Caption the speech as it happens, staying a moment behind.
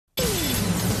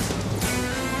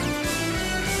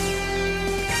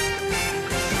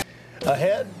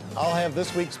Ahead, I'll have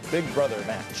this week's Big Brother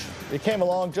match. It came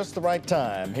along just the right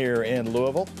time here in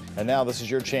Louisville, and now this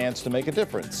is your chance to make a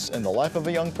difference in the life of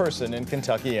a young person in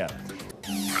Kentuckiana.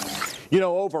 You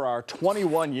know, over our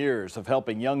 21 years of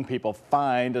helping young people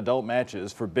find adult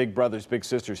matches for Big Brothers, Big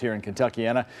Sisters here in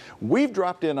Kentuckiana, we've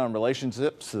dropped in on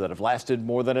relationships that have lasted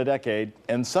more than a decade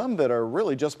and some that are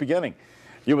really just beginning.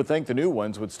 You would think the new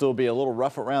ones would still be a little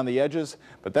rough around the edges,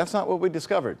 but that's not what we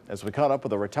discovered as we caught up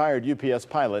with a retired UPS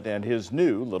pilot and his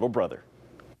new little brother.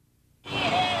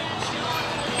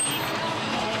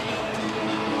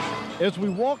 As we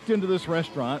walked into this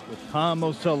restaurant with Tom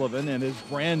O'Sullivan and his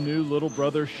brand new little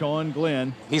brother, Sean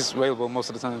Glenn. He's available most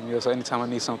of the time, yeah, so anytime I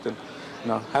need something,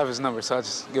 I have his number, so I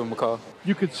just give him a call.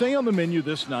 You could say on the menu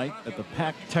this night at the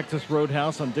packed Texas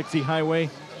Roadhouse on Dixie Highway,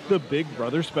 the Big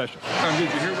Brother Special. Did you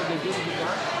hear what they did with the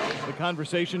guy? The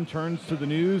conversation turns to the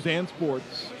news and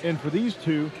sports, and for these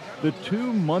two, the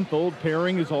 2-month-old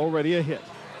pairing is already a hit.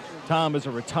 Tom is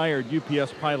a retired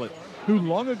UPS pilot who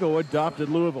long ago adopted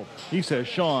Louisville. He says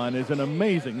Sean is an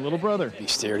amazing little brother.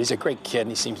 He's steered. He's a great kid, and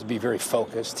he seems to be very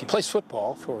focused. He plays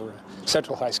football for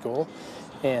Central High School,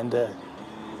 and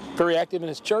very active in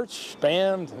his church,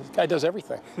 band. This guy does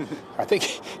everything. I think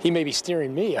he may be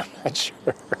steering me, I'm not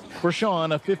sure. For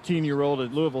Sean, a 15-year-old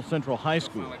at Louisville Central High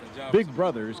School, Big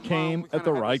Brothers came at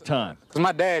the right time. Because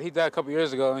my dad, he died a couple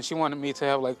years ago, and she wanted me to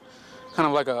have kind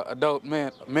of like an adult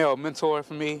male mentor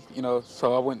for me,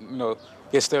 so I wouldn't,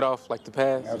 get steered off like the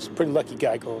past. I was a pretty lucky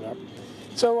guy growing up.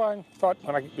 So I thought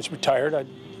when I was retired, I'd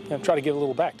try to give a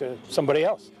little back to somebody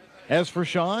else. As for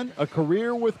Sean, a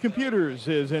career with computers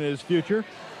is in his future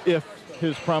if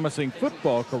his promising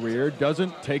football career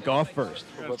doesn't take off first.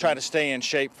 Try to stay in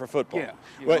shape for football. Yeah.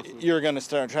 Well, you're going to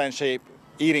start trying to shape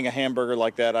eating a hamburger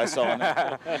like that I saw.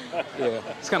 Yeah,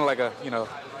 it's kind of like a,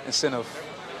 incentive.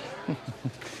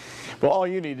 Well, all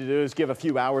you need to do is give a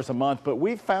few hours a month, but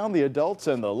we've found the adults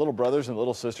and the little brothers and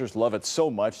little sisters love it so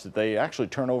much that they actually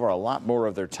turn over a lot more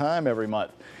of their time every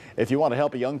month. If you want to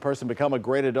help a young person become a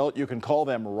great adult, you can call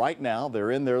them right now.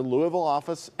 They're in their Louisville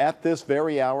office at this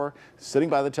very hour, sitting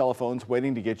by the telephones,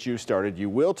 waiting to get you started. You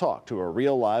will talk to a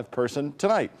real live person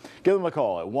tonight. Give them a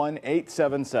call at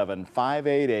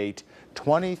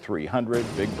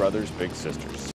 1-877-588-2300, Big Brothers, Big Sisters.